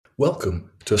Welcome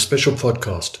to a special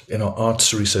podcast in our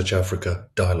Arts Research Africa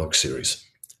dialogue series.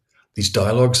 These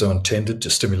dialogues are intended to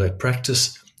stimulate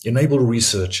practice, enable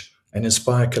research, and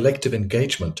inspire collective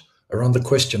engagement around the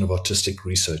question of artistic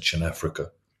research in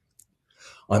Africa.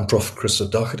 I'm Prof. Chris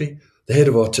Doherty, the head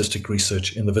of artistic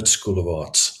research in the Wits School of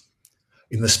Arts.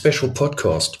 In this special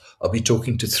podcast, I'll be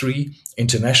talking to three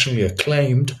internationally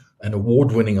acclaimed and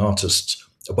award-winning artists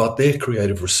about their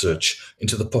creative research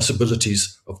into the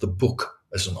possibilities of the book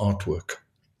as an artwork.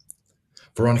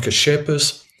 Veronica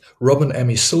Scheepers, Robin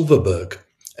Amy Silverberg,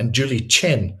 and Julie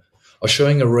Chen are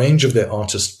showing a range of their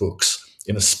artist books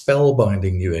in a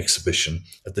spellbinding new exhibition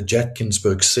at the Jack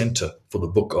Ginsberg Center for the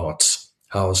Book Arts,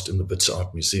 housed in the Wits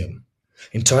Art Museum.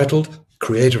 Entitled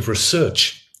Creative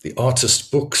Research, The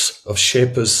Artist Books of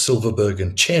Scheepers, Silverberg,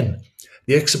 and Chen,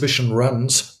 the exhibition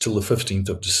runs till the 15th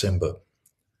of December.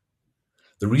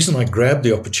 The reason I grabbed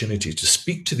the opportunity to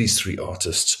speak to these three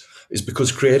artists is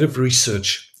because creative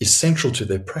research is central to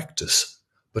their practice,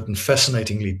 but in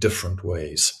fascinatingly different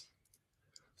ways.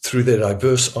 Through their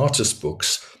diverse artist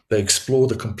books, they explore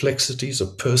the complexities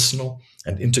of personal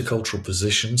and intercultural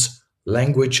positions,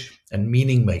 language, and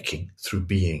meaning-making through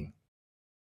being.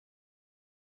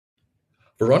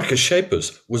 Veronica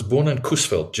Scheepers was born in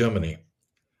Coesfeld, Germany.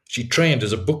 She trained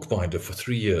as a bookbinder for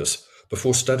 3 years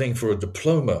before studying for a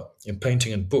diploma in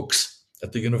painting and books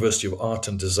at the University of Art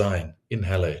and Design in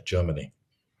Halle, Germany.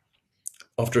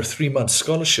 After a 3-month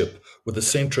scholarship with the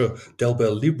Centro del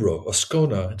Bel Libro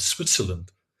Ascona in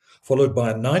Switzerland, followed by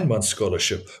a 9-month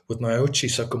scholarship with Naoshi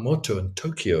Sakamoto in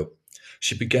Tokyo,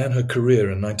 she began her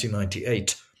career in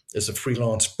 1998 as a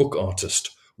freelance book artist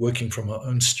working from her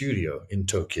own studio in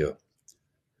Tokyo.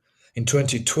 In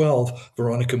 2012,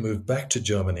 Veronica moved back to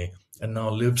Germany and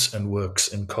now lives and works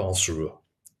in Karlsruhe.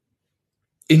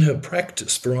 In her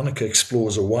practice, Veronica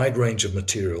explores a wide range of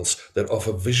materials that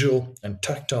offer visual and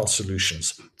tactile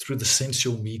solutions through the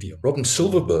sensual medium. Robin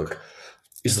Silverberg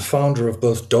is the founder of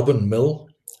both Dobbin Mill,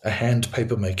 a hand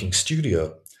papermaking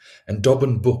studio, and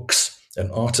Dobbin Books,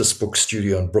 an artist book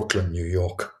studio in Brooklyn, New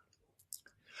York.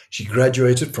 She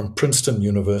graduated from Princeton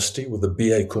University with a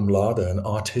BA cum laude in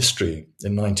art history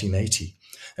in 1980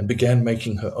 and began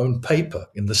making her own paper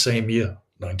in the same year,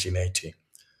 1980.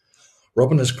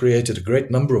 Robin has created a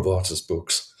great number of artist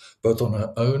books, both on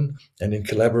her own and in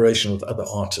collaboration with other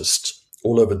artists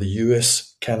all over the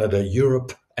US, Canada,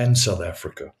 Europe, and South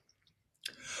Africa.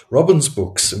 Robin's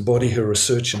books embody her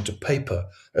research into paper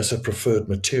as her preferred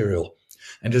material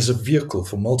and as a vehicle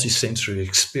for multisensory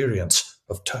experience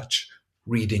of touch,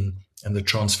 reading, and the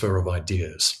transfer of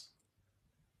ideas.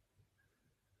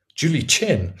 Julie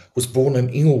Chen was born in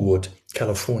Inglewood,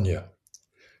 California.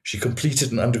 She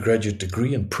completed an undergraduate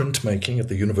degree in printmaking at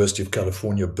the University of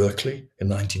California, Berkeley in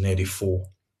 1984.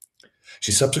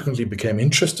 She subsequently became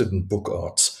interested in book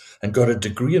arts and got a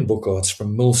degree in book arts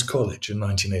from Mills College in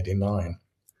 1989.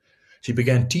 She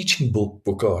began teaching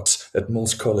book arts at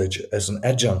Mills College as an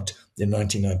adjunct in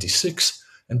 1996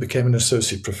 and became an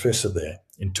associate professor there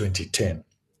in 2010.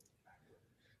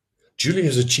 Julie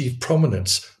has achieved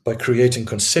prominence by creating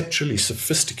conceptually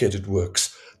sophisticated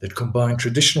works that combine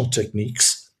traditional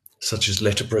techniques such as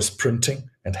letterpress printing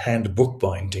and hand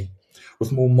bookbinding,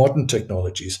 with more modern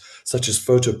technologies such as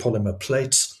photopolymer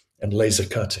plates and laser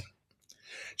cutting.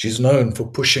 She is known for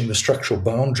pushing the structural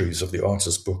boundaries of the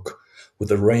artist's book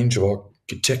with a range of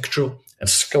architectural and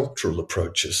sculptural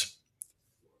approaches.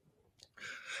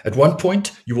 At one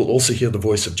point, you will also hear the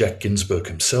voice of Jack Ginsberg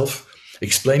himself,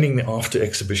 explaining the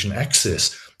after-exhibition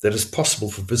access that is possible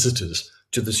for visitors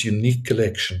to this unique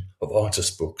collection of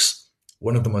artist books,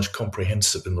 one of the most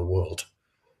comprehensive in the world.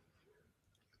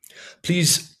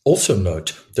 Please also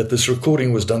note that this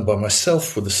recording was done by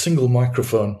myself with a single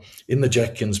microphone in the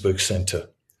Jack Ginsberg Center.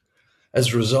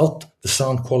 As a result, the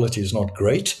sound quality is not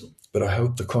great, but I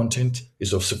hope the content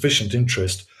is of sufficient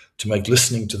interest to make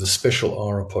listening to the special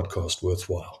ARA podcast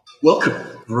worthwhile. Welcome,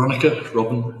 Veronica,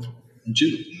 Robin, and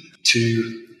Julie,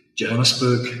 to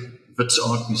Johannesburg Wits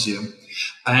Art Museum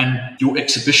and your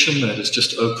exhibition that has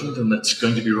just opened and that's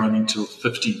going to be running till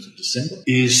 15th of December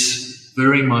is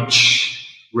very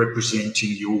much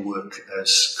representing your work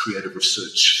as creative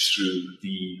research through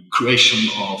the creation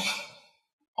of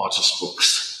artist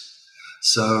books.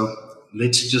 So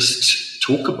let's just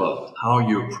talk about how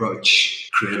you approach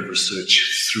creative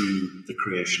research through the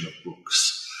creation of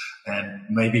books. And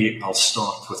maybe I'll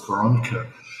start with Veronica.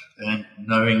 And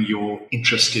knowing your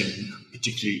interest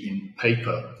particularly in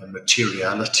paper and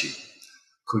materiality,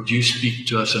 could you speak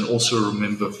to us and also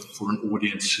remember for an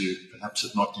audience who perhaps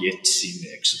have not yet seen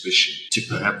the exhibition to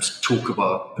perhaps talk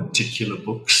about particular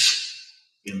books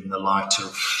in the light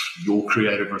of your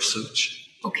creative research?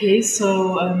 Okay,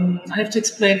 so I have to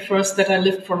explain first that I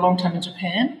lived for a long time in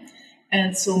Japan.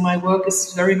 And so my work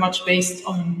is very much based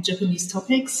on Japanese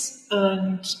topics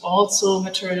and also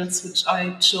materials which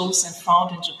I chose and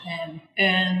found in Japan.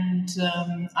 And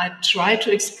I try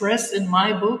to express in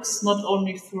my books not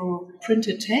only through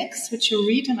printed text, which you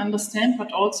read and understand,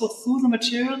 but also through the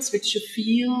materials which you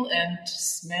feel and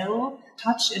smell,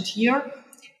 touch and hear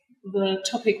the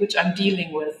topic which I'm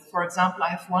dealing with. For example, I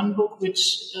have one book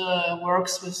which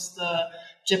works with the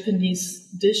Japanese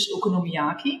dish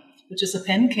okonomiyaki, which is a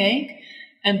pancake.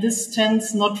 And this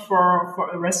stands not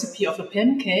for a recipe of a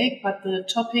pancake, but the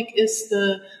topic is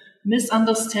the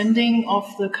misunderstanding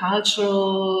of the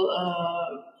cultural,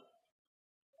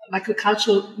 like a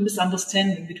cultural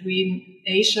misunderstanding between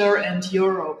Asia and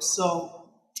Europe. So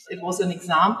it was an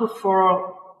example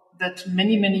for that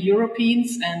many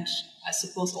Europeans and I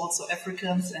suppose also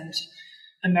Africans and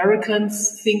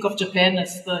Americans think of Japan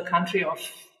as the country of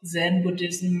Zen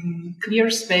Buddhism, clear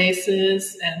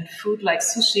spaces and food like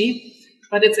sushi.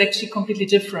 But it's actually completely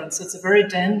different. So it's a very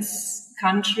dense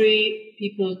country.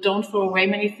 People don't throw away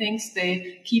many things.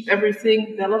 They keep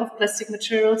everything. There are a lot of plastic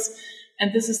materials.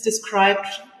 And this is described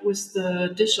with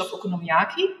the dish of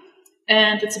okonomiyaki.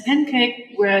 And it's a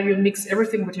pancake where you mix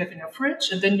everything what you have in your fridge.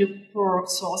 And then you pour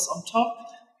sauce on top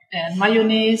and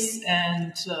mayonnaise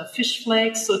and fish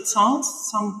flakes. So it sounds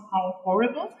somehow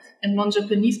horrible and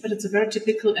non-Japanese, but it's a very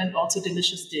typical and also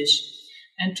delicious dish.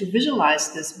 And to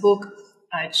visualize this book,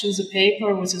 I choose a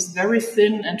paper which is very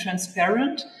thin and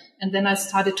transparent, and then I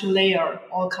started to layer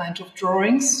all kinds of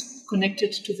drawings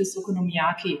connected to this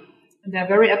okonomiyaki. And they're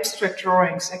very abstract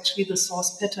drawings, actually the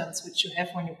sauce patterns which you have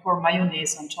when you pour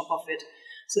mayonnaise on top of it.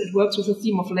 So it works with the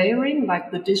theme of layering,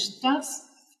 like the dish does.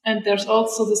 And there's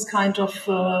also this kind of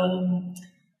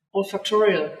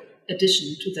olfactorial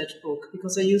addition to that book,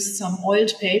 because I used some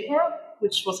oiled paper,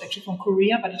 which was actually from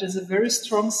Korea, but it has a very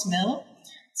strong smell.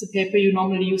 It's a paper you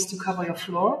normally use to cover your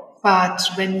floor. But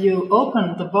when you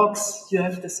open the box, you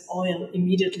have this oil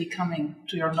immediately coming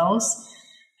to your nose.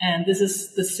 And this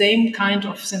is the same kind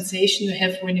of sensation you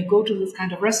have when you go to this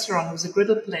kind of restaurant with a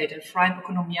griddle plate and frying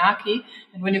okonomiyaki.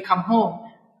 And when you come home,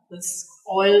 this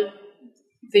oil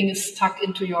thing is stuck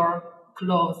into your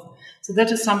clothes. So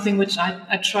that is something which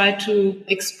I try to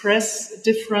express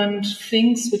different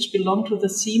things which belong to the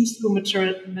themes through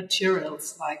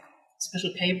materials like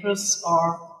special papers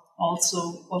or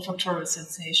also olfactory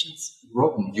sensations.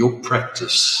 Robin, your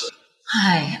practice.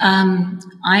 Hi,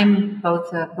 I'm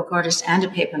both a book artist and a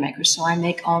papermaker, so I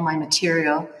make all my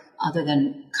material, other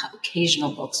than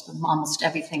occasional books, but almost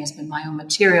everything has been my own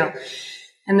material.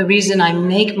 And the reason I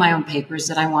make my own paper is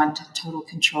that I want total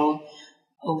control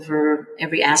over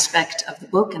every aspect of the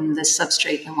book, and the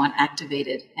substrate I want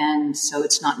activated. And so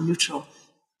it's not neutral,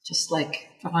 just like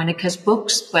Veronica's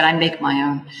books, but I make my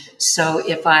own. So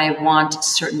if I want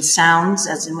certain sounds,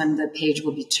 as in when the page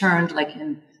will be turned, like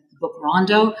in the book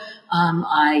Rondo,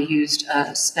 I used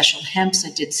special hemps.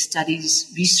 I did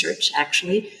studies, research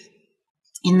actually,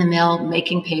 in the mill,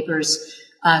 making papers,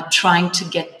 trying to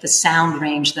get the sound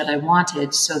range that I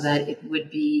wanted so that it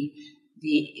would be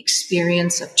the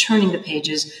experience of turning the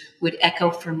pages would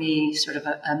echo for me sort of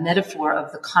a metaphor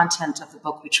of the content of the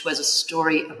book, which was a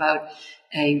story about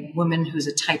a woman who's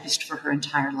a typist for her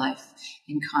entire life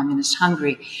in communist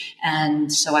Hungary.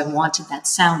 And so I wanted that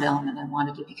sound element. I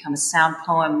wanted to become a sound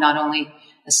poem, not only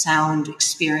a sound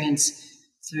experience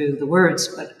through the words,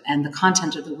 and the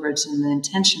content of the words and the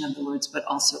intention of the words, but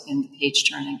also in the page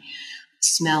turning.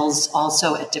 Smells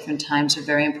also at different times are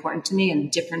very important to me,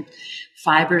 and different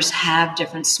fibers have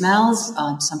different smells.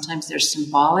 Sometimes they're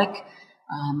symbolic.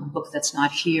 A book that's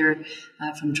not here,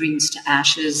 From Dreams to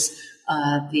Ashes,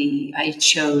 I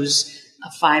chose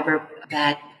a fiber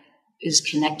that is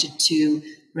connected to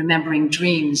remembering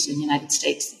dreams in the United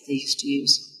States that they used to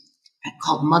use,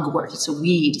 called mugwort. It's a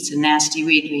weed. It's a nasty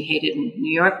weed. We hate it in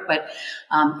New York, but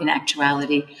in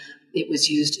actuality, it was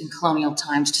used in colonial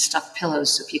times to stuff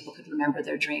pillows so people could remember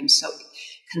their dreams. So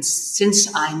since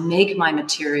I make my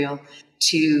material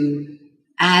to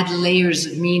add layers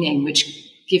of meaning, which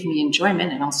give me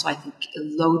enjoyment, and also I think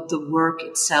load the work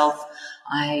itself,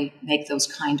 I make those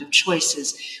kind of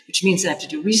choices, which means that I have to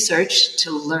do research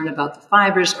to learn about the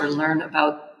fibers or learn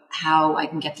about how I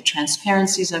can get the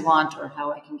transparencies I want or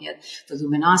how I can get the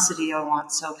luminosity I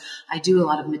want. So I do a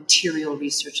lot of material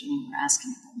research, and you're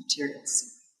asking about materials.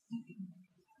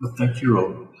 Well, thank you,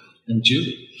 Robin. And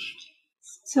Julie?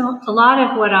 So a lot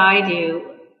of what I do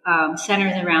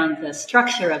centers around the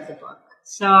structure of the book.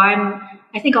 So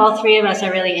I think all three of us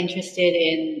are really interested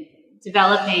in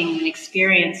developing an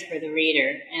experience for the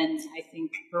reader. And I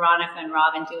think Veronica and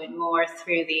Robin do it more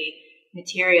through the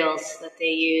materials that they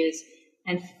use.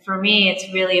 And for me,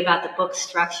 it's really about the book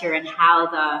structure and how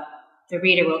the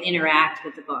reader will interact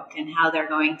with the book and how they're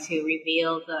going to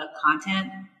reveal the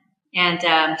content.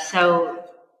 And so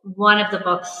one of the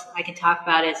books I can talk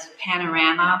about is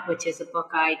Panorama, which is a book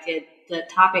I did. The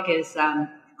topic is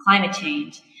climate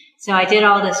change. So I did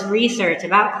all this research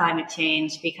about climate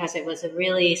change because it was a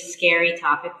really scary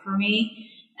topic for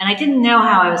me. And I didn't know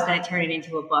how I was going to turn it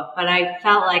into a book, but I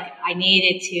felt like I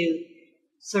needed to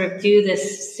sort of do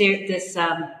this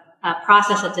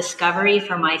process of discovery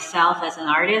for myself as an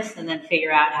artist, and then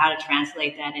figure out how to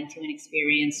translate that into an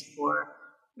experience for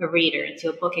a reader, into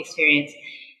a book experience.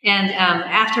 And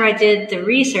after I did the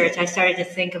research, I started to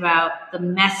think about the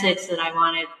message that I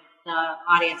wanted the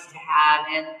audience to have.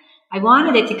 And I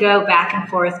wanted it to go back and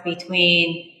forth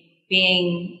between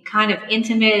being kind of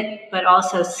intimate, but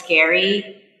also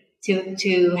scary,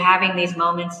 to having these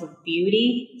moments of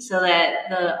beauty, so that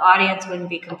the audience wouldn't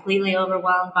be completely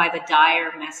overwhelmed by the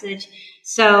dire message.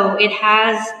 So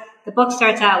the book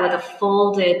starts out with a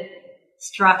folded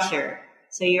structure.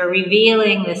 So you're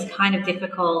revealing this kind of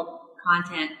difficult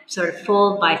content, sort of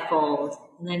fold by fold.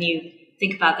 And then you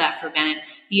think about that for a minute.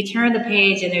 You turn the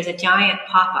page and there's a giant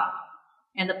pop-up.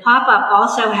 And the pop-up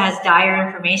also has dire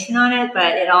information on it,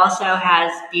 but it also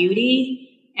has beauty.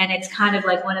 And it's kind of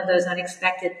like one of those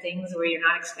unexpected things where you're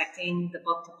not expecting the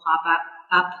book to pop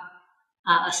up,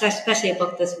 especially a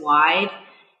book this wide.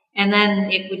 And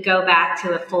then it would go back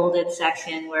to a folded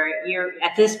section where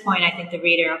at this point, I think the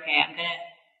reader, okay, I'm going to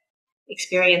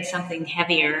experience something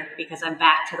heavier because I'm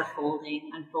back to the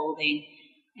unfolding.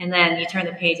 And then you turn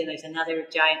the page and there's another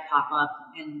giant pop-up,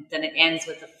 and then it ends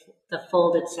with the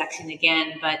folded section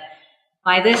again. But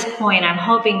by this point, I'm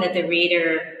hoping that the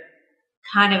reader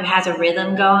kind of has a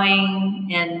rhythm going,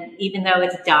 and even though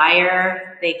it's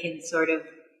dire, they can sort of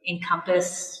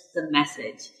encompass the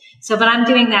message. But I'm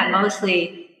doing that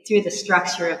mostly through the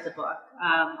structure of the book.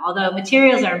 Although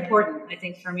materials are important, I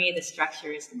think for me the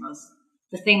structure is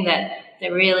the thing that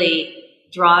really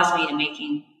draws me to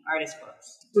making artist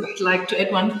books. Would like to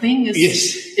add one thing is,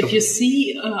 yes. If you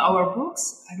see our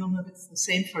books, I don't know if it's the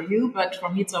same for you, but for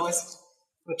me it's always,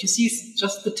 what you see is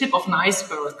just the tip of an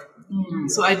iceberg. Mm-hmm.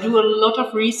 So I do a lot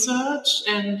of research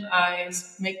and I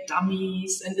make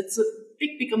dummies, and it's a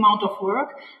big amount of work.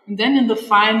 And then in the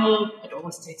final, it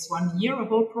always takes 1 year, a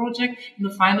whole project. In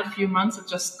the final few months, it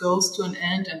just goes to an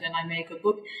end, and then I make a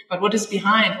book. But what is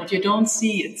behind, what you don't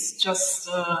see, it's just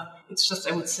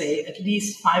I would say at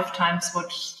least 5 times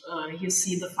what you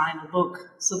see in the final book.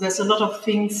 So there's a lot of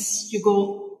things. You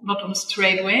go not on a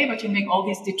straight way, but you make all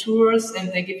these detours,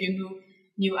 and they give you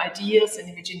new ideas and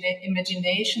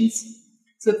imaginations.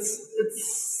 So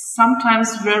it's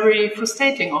sometimes very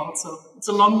frustrating also. It's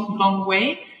a long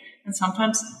way, and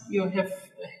sometimes you have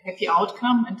a happy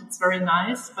outcome and it's very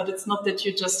nice, but it's not that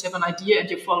you just have an idea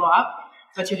and you follow up,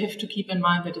 but you have to keep in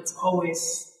mind that it's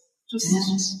always just...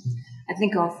 Yes. I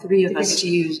think all three of us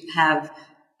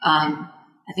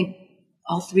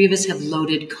have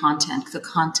loaded content. The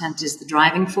content is the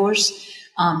driving force,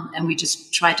 and we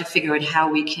just try to figure out how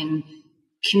we can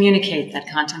communicate that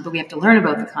content, but we have to learn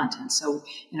about the content. So,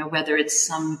 whether it's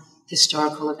some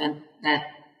historical event that,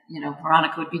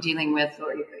 Veronica would be dealing with,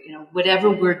 or, whatever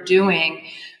we're doing,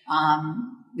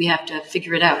 we have to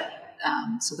figure it out.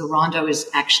 So the Rondo is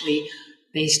actually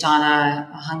based on a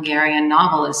Hungarian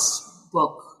novelist's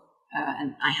book,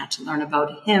 and I had to learn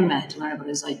about him, I had to learn about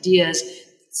his ideas,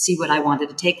 see what I wanted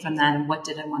to take from that, and what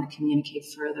did I want to communicate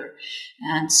further.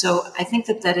 And so I think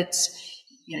that it's,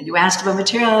 you asked about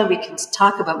materiality, we can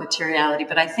talk about materiality,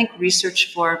 but I think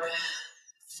research for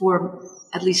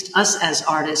at least us as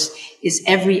artists is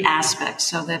every aspect.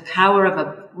 So the power of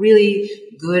a really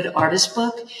good artist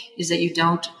book is that you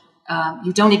don't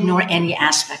ignore any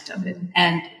aspect of it.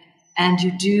 And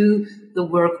you do the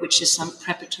work, which is some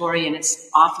preparatory, and it's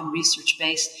often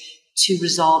research-based, to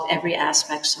resolve every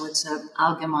aspect. So it's an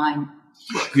allgemein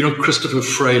book. Christopher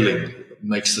Frayling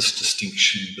makes this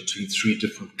distinction between 3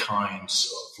 different kinds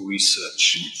of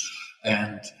research. Yes.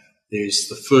 And there's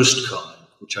the first kind,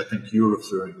 which I think you're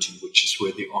referring to, which is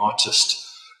where the artist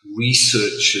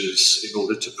researches in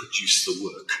order to produce the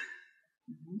work,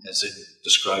 as in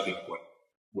describing what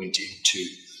went into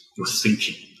your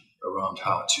thinking around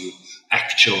how to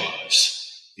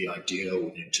actualize the idea or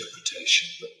the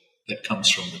interpretation that comes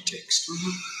from the text.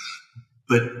 Mm-hmm.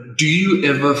 But do you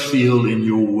ever feel in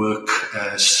your work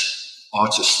as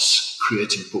artists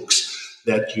creating books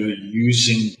that you're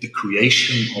using the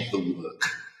creation of the work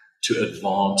to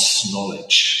advance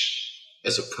knowledge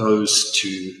as opposed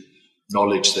to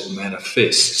knowledge that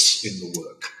manifests in the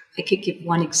work? I could give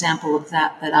one example of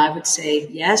that I would say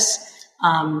yes.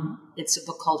 It's a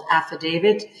book called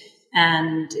Affidavit,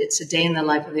 and it's a day in the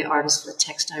life of the artist for the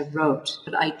text I wrote.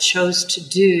 What I chose to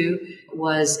do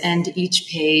was end each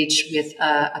page with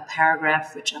a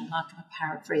paragraph, which I'm not going to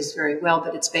paraphrase very well,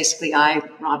 but it's basically I,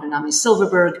 Robin Ami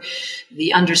Silverberg,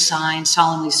 the undersigned,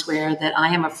 solemnly swear that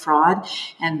I am a fraud,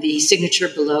 and the signature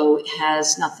below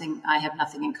has nothing, I have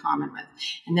nothing in common with.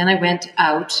 And then I went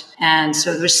out, and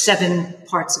so there were 7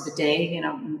 parts of the day, you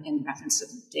know, in reference of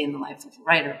the day in the life of a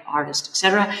writer, artist,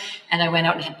 etc. And I went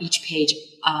out and had each page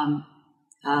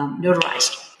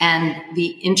notarized. And the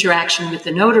interaction with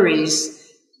the notaries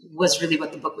was really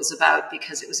what the book was about,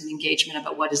 because it was an engagement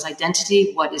about what is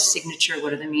identity, what is signature,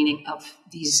 what are the meaning of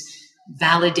these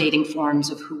validating forms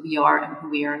of who we are and who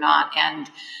we are not. And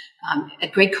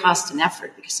at great cost and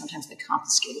effort, because sometimes they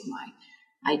confiscated my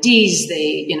IDs.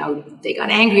 They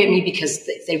got angry at me because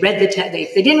they read the text.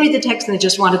 They didn't read the text and they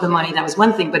just wanted the money. That was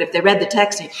one thing. But if they read the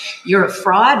text, you're a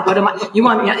fraud. What am I? You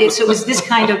want me? So it was this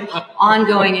kind of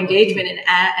ongoing engagement,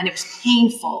 and it was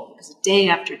painful because day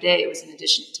after day, it was an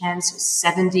edition of 10, so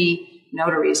 70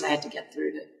 notaries I had to get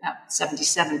through to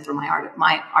 77 for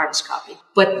my artist copy.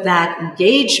 But that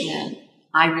engagement,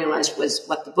 I realized, was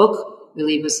what the book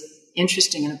really was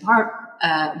interesting in part.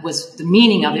 Was the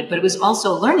meaning of it, but it was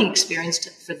also a learning experience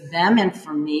for them and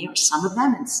for me, or some of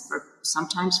them, and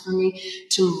sometimes for me,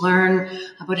 to learn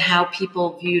about how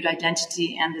people viewed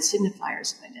identity and the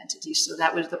signifiers of identity. So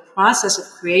that was the process of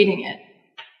creating it.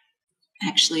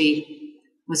 Actually,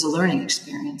 was a learning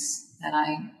experience that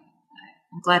I'm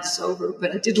glad it's over,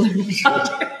 but I did learn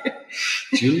about it.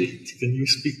 Julie, can you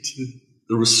speak to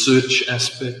the research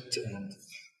aspect and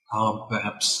how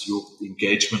perhaps your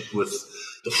engagement with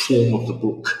the form of the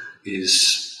book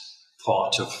is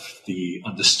part of the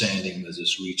understanding that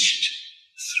is reached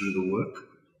through the work?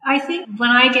 I think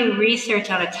when I do research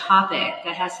on a topic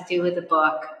that has to do with the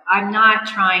book, I'm not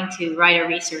trying to write a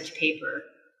research paper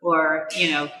or,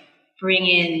 bring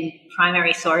in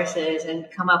primary sources and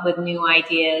come up with new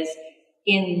ideas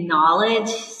in knowledge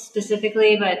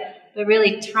specifically, but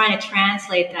really trying to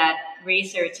translate that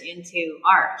research into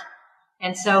art.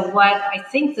 And so what I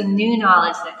think the new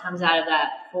knowledge that comes out of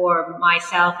that for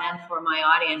myself and for my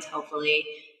audience, hopefully,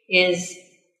 is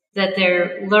that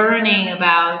they're learning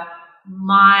about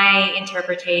my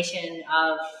interpretation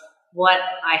of what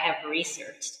I have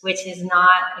researched, which is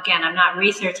not, again, I'm not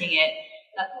researching it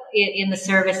in the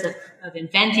service of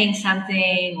inventing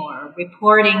something or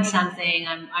reporting something.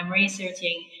 I'm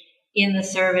researching in the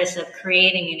service of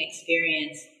creating an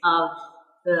experience of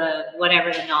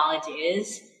whatever the knowledge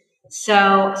is. So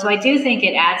I do think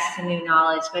it adds to new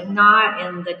knowledge, but not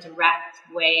in the direct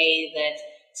way that,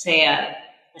 say, a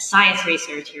science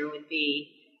researcher would be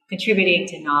contributing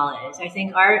to knowledge. I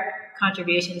think art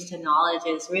contributions to knowledge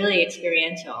is really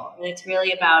experiential, and it's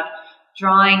really about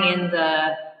drawing in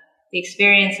the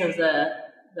experience of the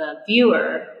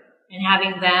viewer and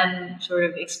having them sort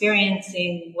of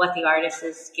experiencing what the artist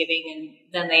is giving, and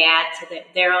then they add to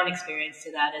their own experience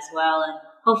to that as well. And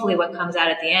hopefully what comes out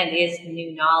at the end is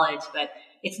new knowledge, but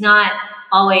it's not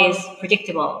always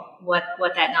predictable what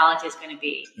that knowledge is going to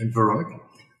be. And Veronica?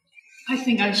 I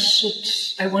think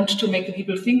I want to make the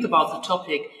people think about the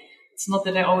topic. It's not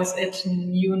that I always add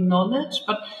new knowledge,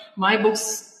 but my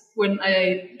books, when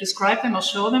I describe them or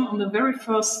show them, on the very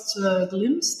first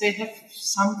glimpse, they have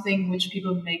something which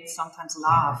people make sometimes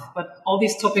laugh. But all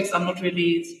these topics are not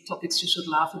really topics you should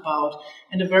laugh about.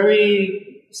 And a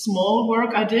very small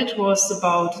work I did was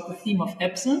about the theme of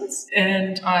absence.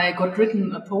 And I got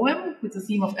written a poem with the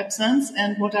theme of absence.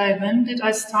 And what I then did,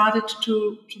 I started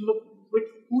to look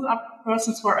who are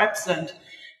persons who are absent.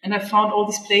 And I found all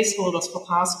these placeholders for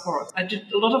passports. I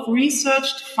did a lot of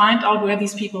research to find out where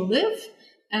these people live.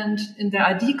 And in their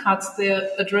ID cards, their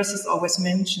address is always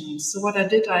mentioned. So what I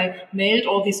did, I mailed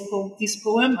all these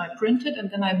poems, I printed,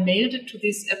 and then I mailed it to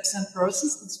these absent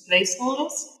persons, these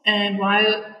placeholders. And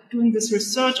while doing this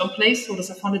research on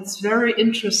placeholders, I found it's very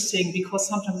interesting because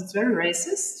sometimes it's very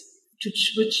racist to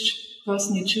which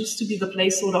person you choose to be the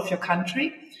placeholder of your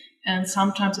country. And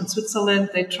sometimes in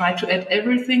Switzerland, they try to add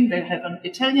everything. They have an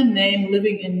Italian name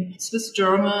living in Swiss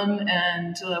German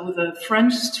and with a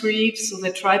French street. So they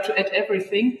try to add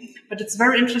everything. But it's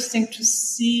very interesting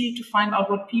to find out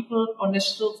what people or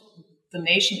the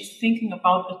nation is thinking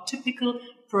about a typical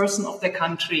person of their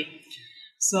country.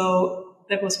 So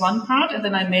that was one part. And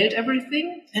then I mailed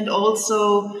everything. And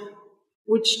also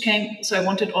so I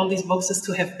wanted all these boxes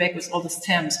to have back with all the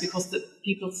stamps because the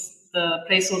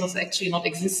placeholders are actually not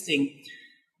existing.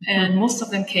 And most of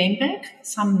them came back.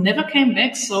 Some never came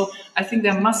back. So I think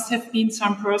there must have been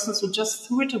some persons who just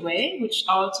threw it away, which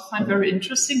I also find very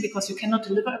interesting because you cannot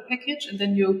deliver a package and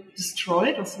then you destroy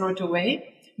it or throw it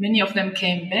away. Many of them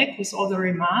came back with all the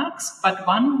remarks, but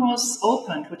one was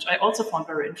opened, which I also found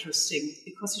very interesting,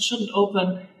 because you shouldn't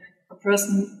open a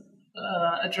person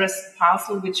addressed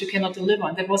parcel which you cannot deliver.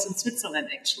 And that was in Switzerland,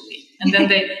 actually. And then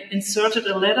they inserted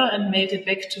a letter and mailed it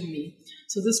back to me.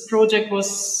 So this project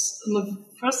was, in the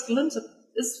first glimpse, it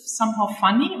is somehow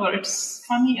funny, or it's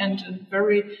funny and a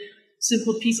very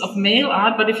simple piece of mail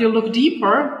art. But if you look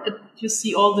deeper, you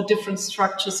see all the different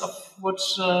structures of what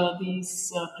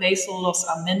these placeholders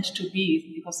are meant to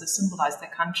be, because they symbolize their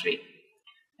country,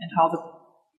 and how the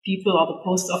people or the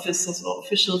post offices or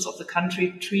officials of the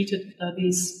country treated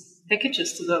these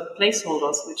packages to the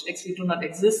placeholders, which actually do not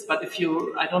exist. But if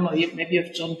you, I don't know, maybe you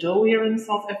have John Doe here in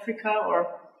South Africa, or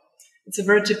it's a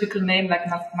very typical name like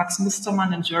Max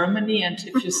Mustermann in Germany. And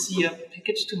if you see a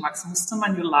package to Max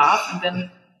Mustermann, you laugh, and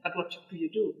then, but what do you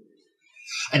do?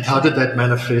 And how did that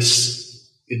manifest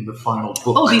in the final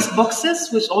book? Oh, these boxes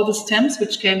with all the stamps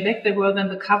which came back, they were then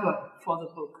the cover for the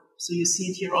book. So you see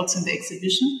it here also in the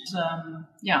exhibition.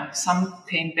 Some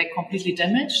came back completely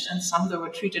damaged, and some they were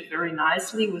treated very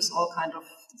nicely with all kind of.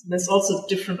 There's also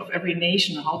different of every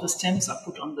nation how the stamps are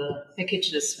put on the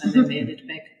packages when they mail it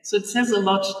back. So it says a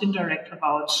lot indirect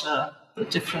about the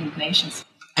different nations.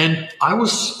 And I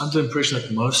was under the impression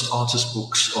that most artist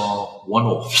books are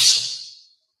one-offs.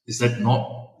 Is that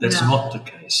not? That's not the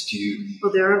case. Do you?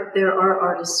 Well, there are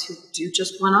artists who do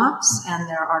just one-offs, and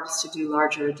there are artists who do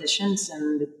larger editions,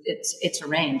 and it's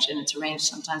arranged, and it's arranged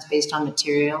sometimes based on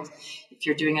materials. If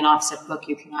you're doing an offset book,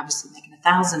 you can obviously make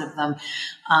 1,000 of them.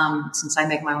 Since I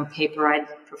make my own paper, I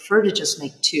prefer to just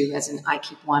make 2, as in I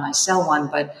keep 1, I sell 1,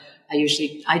 but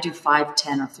I do 5,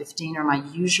 10, or 15 are my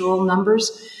usual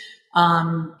numbers,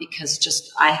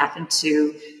 because I happen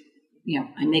to.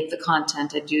 I make the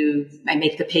content, I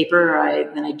make the paper,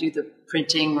 then I do the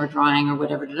printing or drawing or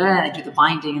whatever, and I do the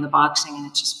binding and the boxing, and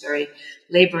it's just very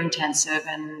labor intensive,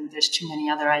 and there's too many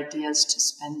other ideas to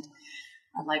spend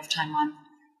a lifetime on.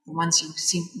 The ones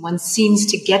one seems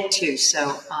to get to,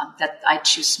 so that I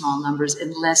choose small numbers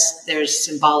unless there's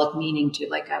symbolic meaning to,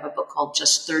 like I have a book called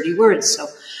Just 30 Words, so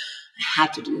I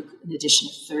had to do an edition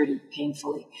of 30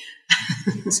 painfully.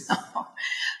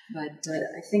 But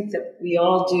I think that we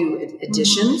all do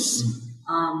editions.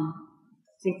 I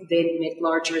think they make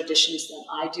larger editions than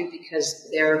I do because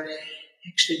they're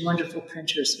actually wonderful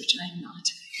printers, which I'm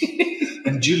not.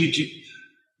 And Julie,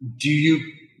 do you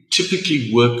typically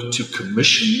work to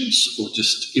commissions or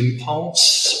just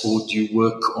impulse, or do you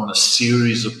work on a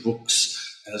series of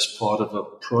books as part of a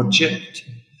project?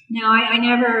 No, I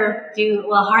never do,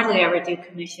 hardly ever do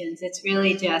commissions. It's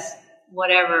really just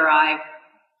whatever I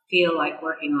feel like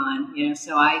working on,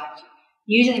 so I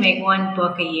usually make 1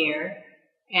 book a year,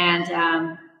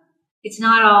 and it's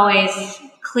not always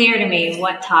clear to me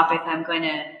what topic I'm going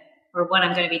to, or what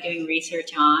I'm going to be doing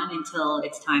research on until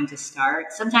it's time to start.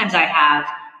 Sometimes I have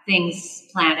things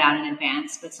planned out in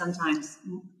advance, but sometimes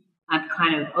I'm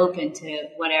kind of open to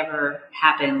whatever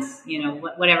happens,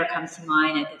 whatever comes to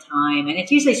mind at the time. And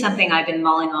it's usually something I've been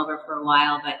mulling over for a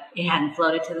while, but it hadn't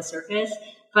floated to the surface.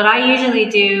 But I usually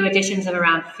do editions of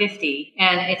around 50,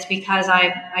 and it's because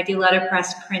I do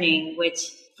letterpress printing, which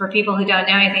for people who don't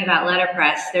know anything about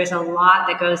letterpress, there's a lot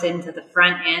that goes into the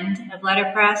front end of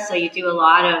letterpress. So you do a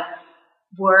lot of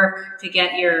work to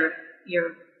get your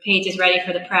pages ready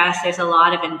for the press. There's a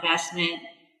lot of investment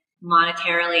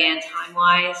monetarily and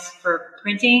time-wise for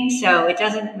printing. So it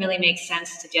doesn't really make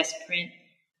sense to just print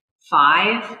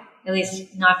 5, at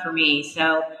least not for me.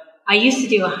 So I used to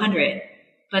do 100.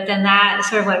 But then that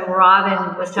sort of what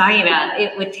Robin was talking about,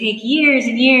 it would take years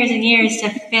and years and years to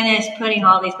finish putting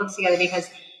all these books together, because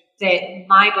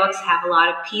my books have a lot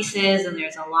of pieces and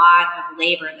there's a lot of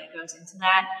labor that goes into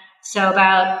that. So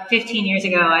about 15 years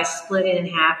ago, I split it in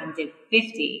half and did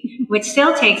 50, which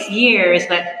still takes years,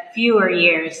 but fewer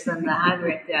years than the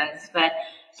 100 does. But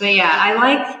yeah, I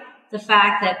like the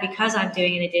fact that because I'm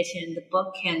doing an edition, the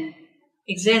book can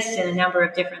exist in a number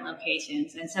of different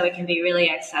locations, and so it can be really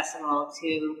accessible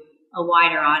to a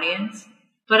wider audience.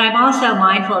 But I'm also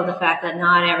mindful of the fact that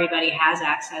not everybody has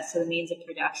access to the means of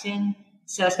production.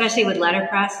 So especially with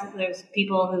letterpress, there's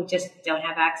people who just don't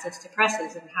have access to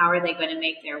presses, and how are they going to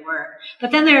make their work?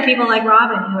 But then there are people like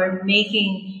Robin who are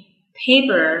making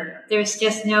paper. There's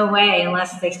just no way,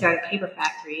 unless they start a paper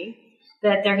factory,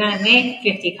 that they're going to make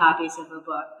 50 copies of a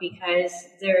book, because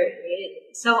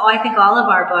so I think all of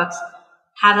our books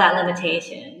have that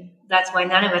limitation. That's why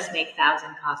none of us make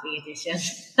 1,000 copy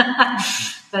editions.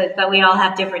 but we all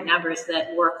have different numbers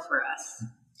that work for us.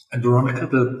 And Veronica,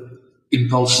 the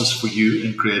impulses for you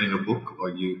in creating a book,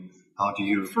 how do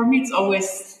you? For me, it's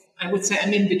always, I would say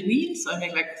I'm in between. So I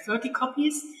make like 30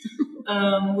 copies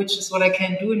which is what I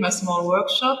can do in my small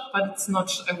workshop, but it's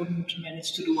not, I wouldn't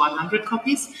manage to do 100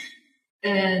 copies.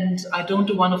 And I don't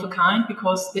do one of a kind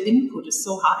because the input is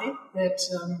so high that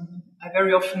I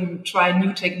very often try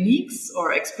new techniques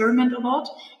or experiment a lot.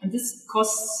 And this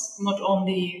costs not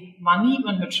only money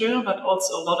and material, but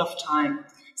also a lot of time.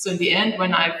 So in the end,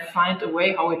 when I find a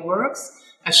way how it works,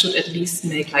 I should at least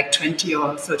make like 20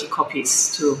 or 30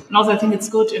 copies too. And also I think it's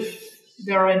good if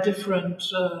there are different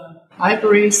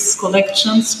libraries,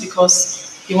 collections,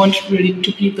 because you want really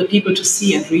to keep the people to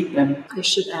see and read them. I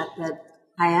should add that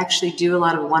I actually do a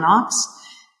lot of one-offs,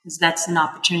 because that's an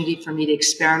opportunity for me to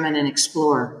experiment and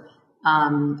explore.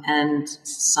 And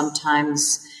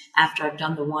sometimes after I've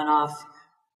done the one-off,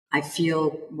 I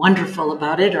feel wonderful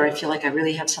about it, or I feel like I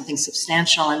really have something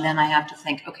substantial. And then I have to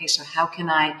think, okay, so how can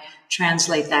I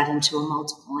translate that into a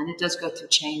multiple? And it does go through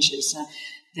changes.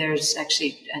 There's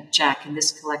actually, Jack, in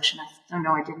this collection, I don't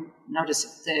know, I didn't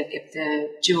notice if the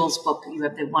Jules book, you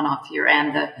have the one-off here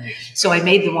and so I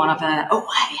made the one-off and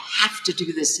I have to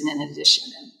do this in an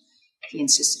edition. And he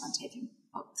insisted on taking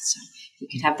both. So you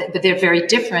could have that, but they're very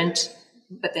different,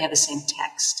 but they have the same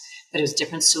text. But it was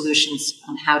different solutions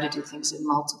on how to do things in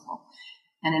multiple.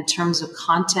 And in terms of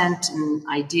content and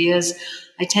ideas,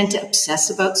 I tend to obsess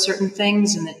about certain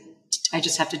things, and that I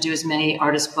just have to do as many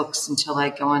artist books until I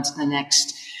go on to the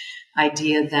next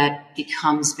idea that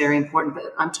becomes very important.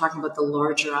 But I'm talking about the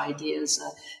larger ideas,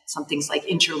 some things like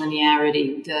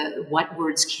interlinearity, what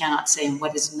words cannot say and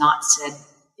what is not said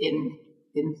in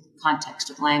context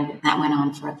of language. That went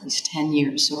on for at least 10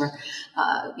 years, or,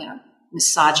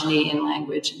 misogyny in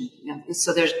language. And,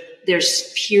 so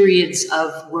there's periods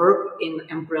of work in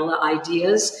umbrella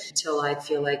ideas until I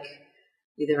feel like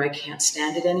either I can't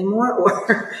stand it anymore,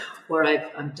 or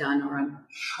I'm done, or I'm.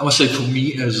 I must say, for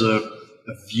me as a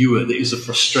viewer, there is a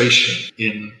frustration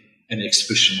in an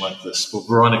exhibition like this. For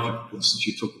Veronica, for instance,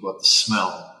 you talk about the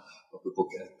smell of the book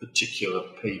and particular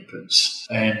papers,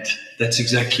 and that's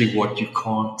exactly what you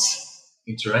can't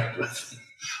interact with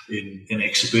in an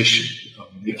exhibition.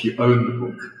 If you own the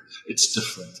book, it's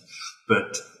different.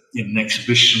 But in an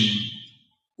exhibition,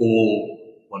 all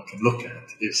one can look at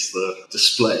is the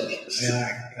display.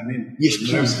 Yes,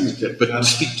 please. But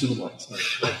speak to the mic.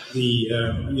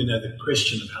 The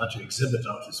question of how to exhibit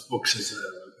artists' books is a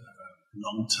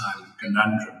long-time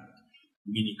conundrum. I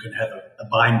mean, you can have a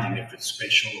binding if it's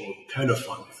special, or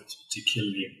colophon if it's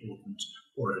particularly important,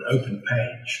 or an open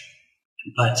page.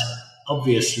 But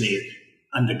obviously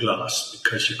under glass,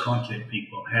 because you can't let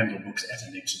people handle books at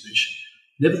an exhibition.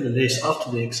 Nevertheless, after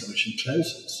the exhibition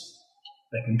closes,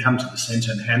 they can come to the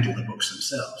centre and handle the books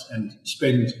themselves and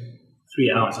spend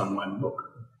 3 hours on one book.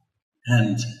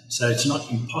 And so it's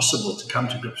not impossible to come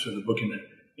to grips with the book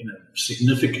in a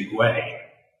significant way.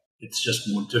 It's just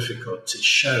more difficult to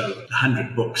show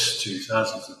 100 books to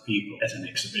thousands of people at an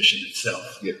exhibition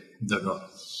itself. Yeah, no.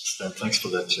 Thanks for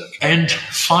that, Jack. And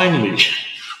finally,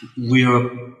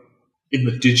 we're in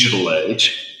the digital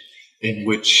age, in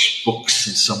which books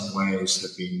in some ways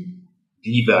have been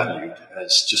devalued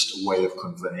as just a way of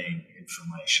conveying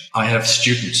information. I have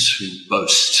students who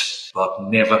boast about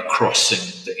never crossing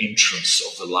the entrance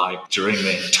of the library during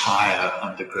their entire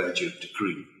undergraduate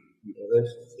degree.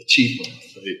 That's achievement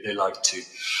they like to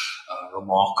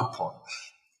remark upon.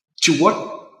 To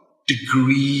what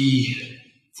degree,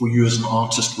 for you as an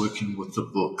artist working with the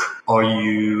book, are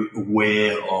you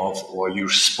aware of, or are you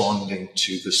responding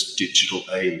to this digital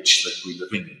age that we're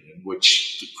living in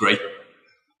which the great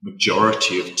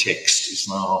majority of text is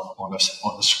now on a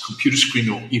computer screen,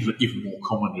 or even more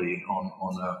commonly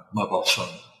on a mobile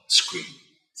phone screen?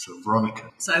 So,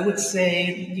 Veronica. So I would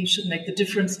say you should make the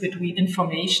difference between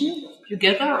information you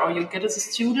gather or you get as a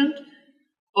student,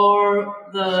 or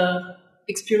the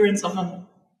experience of an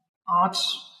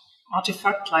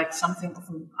artifact, like something of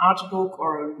an art book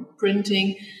or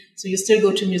printing. So you still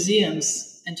go to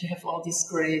museums and you have all these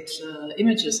great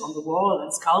images on the wall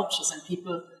and sculptures, and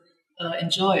people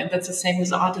enjoy. And that's the same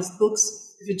with artist books.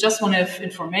 If you just want to have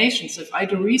information, so if I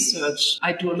do research,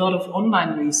 I do a lot of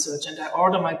online research, and I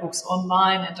order my books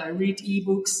online and I read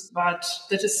ebooks, but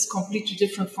that is completely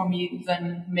different for me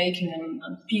than making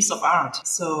a piece of art.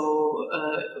 So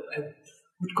I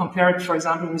would compare it, for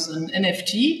example, with an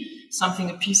NFT,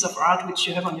 a piece of art which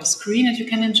you have on your screen and you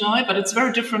can enjoy, but it's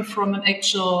very different from an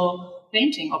actual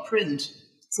painting or print.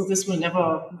 So this will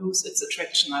never lose its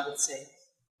attraction, I would say.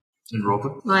 And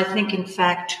Robert? Well, I think, in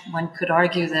fact, one could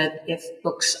argue that if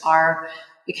books are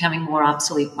becoming more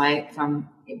obsolete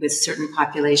with certain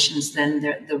populations, then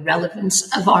the relevance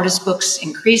of artist books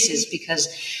increases, because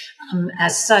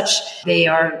as such, they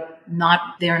are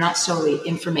not solely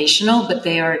informational, but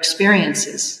they are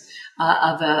experiences.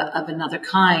 of another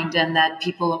kind, and that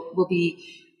people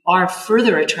are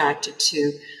further attracted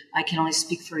to. I can only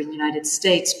speak for the United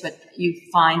States, but you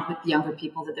find with younger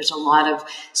people that there's a lot of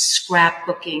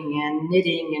scrapbooking and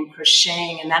knitting and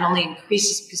crocheting, and that only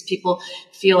increases because people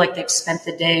feel like they've spent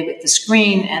the day with the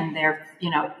screen and they're,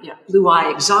 blue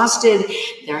eye exhausted.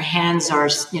 Their hands are,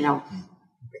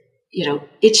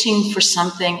 itching for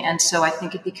something, and so I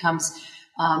think it becomes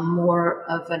more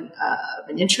of an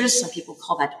interest. Some people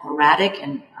call that erratic,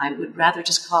 and I would rather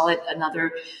just call it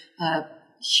another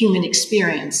human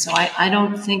experience. So I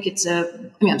don't think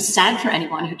I'm sad for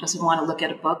anyone who doesn't want to look at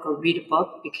a book or read a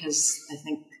book, because I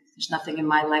think there's nothing in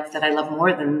my life that I love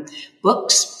more than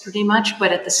books, pretty much.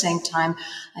 But at the same time,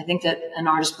 I think that an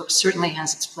artist book certainly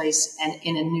has its place, and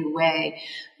in a new way.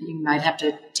 You might have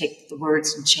to take the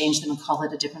words and change them and call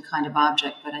it a different kind of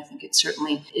object, but I think it's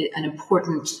certainly an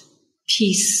important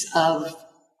piece of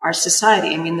our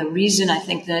society. I mean, the reason I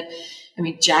think that,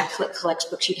 Jack collects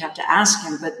books, you'd have to ask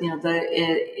him, but,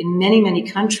 in many, many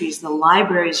countries, the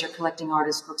libraries are collecting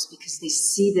artist books because they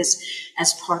see this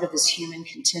as part of this human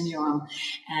continuum.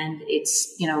 And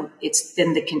it's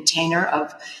been the container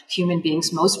of human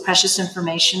beings' most precious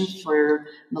information for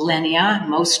millennia,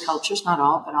 most cultures, not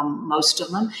all, but most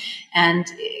of them. And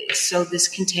so this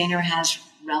container has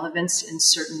relevance in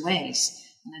certain ways.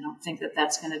 And I don't think that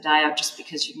that's going to die out just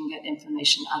because you can get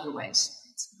information other ways.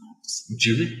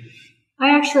 Julie?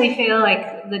 I actually feel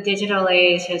like the digital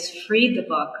age has freed the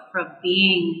book from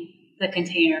being the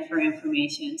container for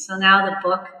information. So now the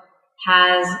book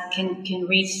can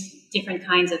reach different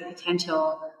kinds of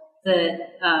potential that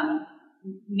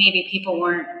maybe people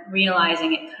weren't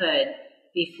realizing it could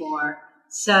before.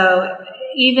 So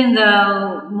even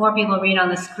though more people read on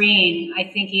the screen, I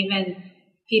think even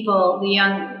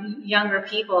younger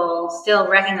people still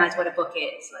recognize what a book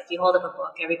is. Like, you hold up a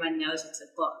book, everyone knows it's a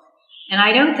book. And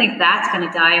I don't think that's going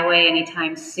to die away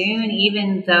anytime soon,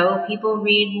 even though people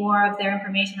read more of their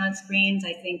information on screens.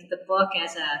 I think the book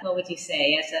what would you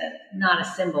say, not a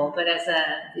symbol, but as a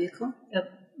vehicle?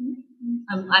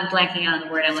 I'm blanking out on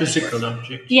the word I'm looking for. Physical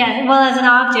object. Yeah, well, as an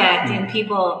object and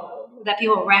that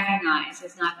people recognize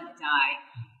is not going to die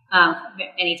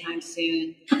anytime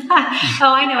soon.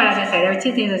 Oh, I know what I was going to say. There were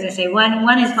two things I was going to say.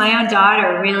 One is my own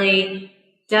daughter really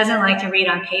doesn't like to read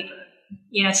on paper.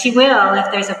 She will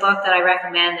if there's a book that I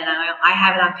recommend and I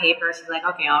have it on paper. She's like,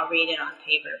 okay, I'll read it on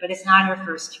paper. But it's not her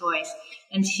first choice.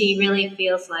 And she really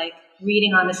feels like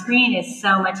reading on the screen is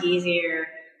so much easier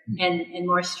and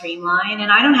more streamlined.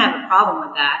 And I don't have a problem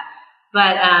with that.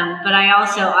 But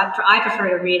I prefer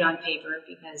to read on paper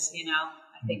because,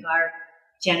 I think our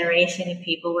generation of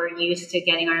people were used to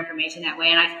getting our information that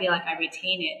way. And I feel like I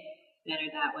retain it better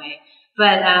that way.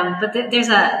 But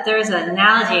there's an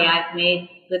analogy I've made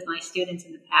with my students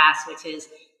in the past, which is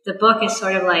the book is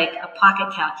sort of like a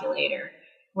pocket calculator,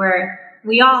 where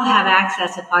we all have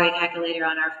access to pocket calculator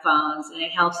on our phones, and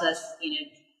it helps us,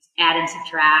 add and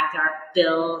subtract our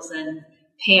bills and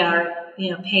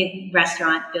pay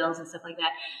restaurant bills and stuff like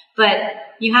that. But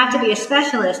you have to be a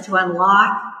specialist to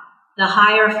unlock the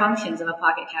higher functions of a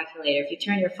pocket calculator. If you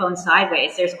turn your phone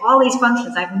sideways, there's all these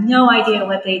functions. I have no idea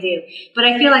what they do. But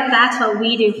I feel like that's what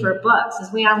we do for books,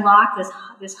 is we unlock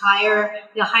the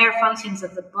higher functions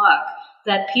of the book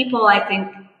that people, I think,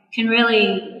 can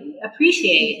really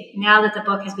appreciate now that the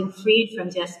book has been freed from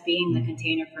just being the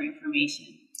container for information.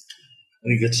 I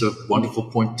think that's a wonderful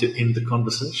point to end the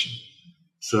conversation.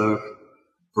 So,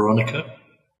 Veronica,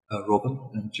 Robin,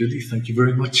 and Julie, thank you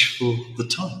very much for the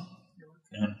time.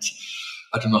 And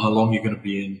I don't know how long you're going to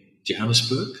be in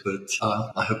Johannesburg, but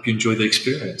I hope you enjoy the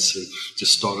experience. We've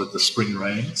just started the spring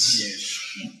rains. Yes.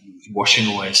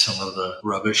 Washing away some of the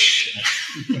rubbish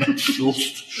and filth,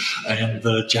 and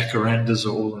the jacarandas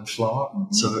are all in flower.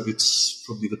 Mm-hmm. So it's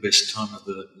probably the best time of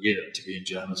the year to be in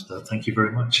Johannesburg. Thank you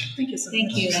very much. Thank you so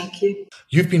much. Thank you.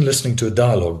 You've been listening to a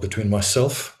dialogue between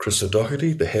myself, Chris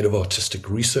O'Doherty, the head of artistic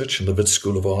research in the Wits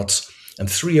School of Arts, and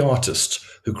three artists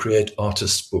who create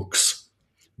artists' books: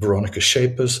 Veronica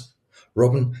Schepers,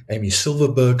 Robin Amy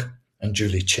Silverberg, and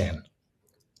Julie Chen.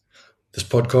 This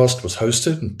podcast was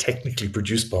hosted and technically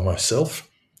produced by myself.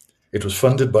 It was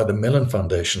funded by the Mellon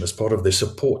Foundation as part of their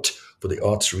support for the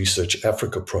Arts Research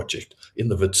Africa project in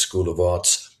the Wits School of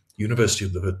Arts, University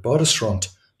of the Witwatersrand,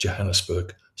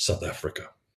 Johannesburg, South Africa.